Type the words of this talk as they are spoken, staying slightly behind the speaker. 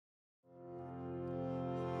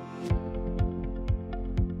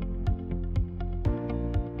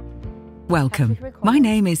Welcome, my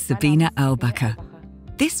name is Sabine Erlbacher.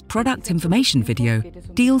 This product information video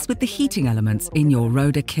deals with the heating elements in your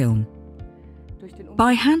ROHDE kiln.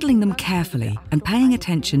 By handling them carefully and paying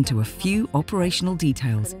attention to a few operational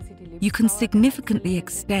details, you can significantly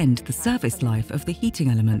extend the service life of the heating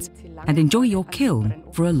elements and enjoy your kiln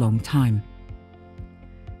for a long time.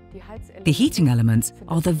 The heating elements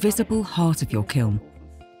are the visible heart of your kiln.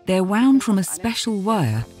 They're wound from a special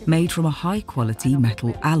wire made from a high-quality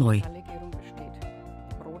metal alloy.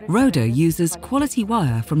 ROHDE uses quality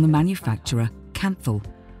wire from the manufacturer Kiln.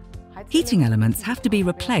 Heating elements have to be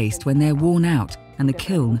replaced when they're worn out and the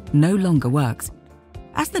kiln no longer works.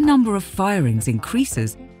 As the number of firings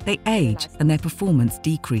increases, they age and their performance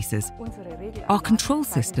decreases. Our control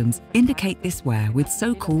systems indicate this wear with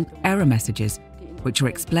so-called error messages, which are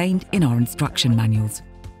explained in our instruction manuals.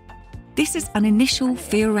 This is an initial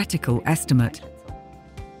theoretical estimate.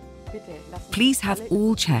 Please have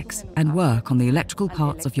all checks and work on the electrical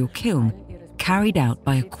parts of your kiln carried out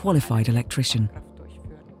by a qualified electrician.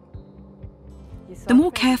 The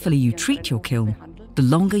more carefully you treat your kiln, the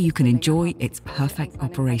longer you can enjoy its perfect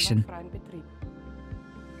operation.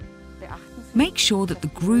 Make sure that the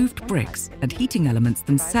grooved bricks and heating elements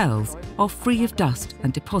themselves are free of dust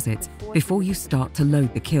and deposits before you start to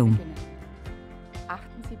load the kiln.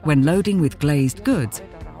 When loading with glazed goods,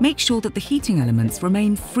 make sure that the heating elements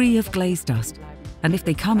remain free of glaze dust, and if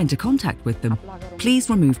they come into contact with them, please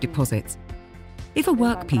remove deposits. If a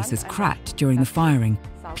workpiece is cracked during the firing,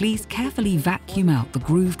 please carefully vacuum out the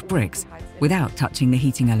grooved bricks without touching the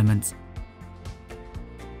heating elements.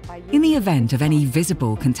 In the event of any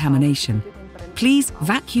visible contamination, please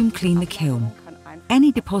vacuum clean the kiln.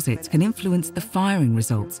 Any deposits can influence the firing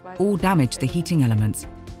results or damage the heating elements.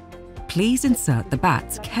 Please insert the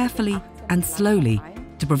bats carefully and slowly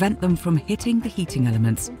to prevent them from hitting the heating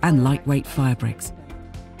elements and lightweight fire bricks.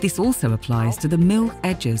 This also applies to the mill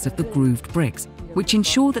edges of the grooved bricks, which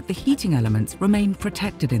ensure that the heating elements remain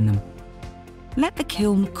protected in them. Let the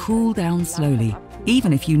kiln cool down slowly,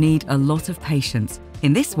 even if you need a lot of patience.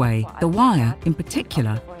 In this way, the wire in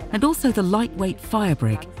particular, and also the lightweight fire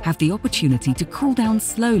brick, have the opportunity to cool down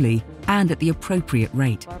slowly and at the appropriate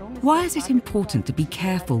rate. Why is it important to be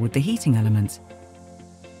careful with the heating elements?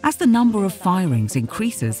 As the number of firings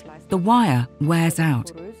increases, the wire wears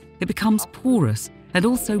out. It becomes porous and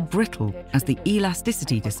also brittle as the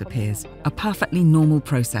elasticity disappears, a perfectly normal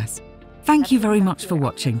process. Thank you very much for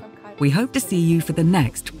watching. We hope to see you for the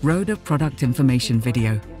next ROHDE Product Information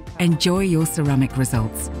video. Enjoy your ceramic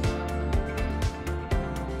results.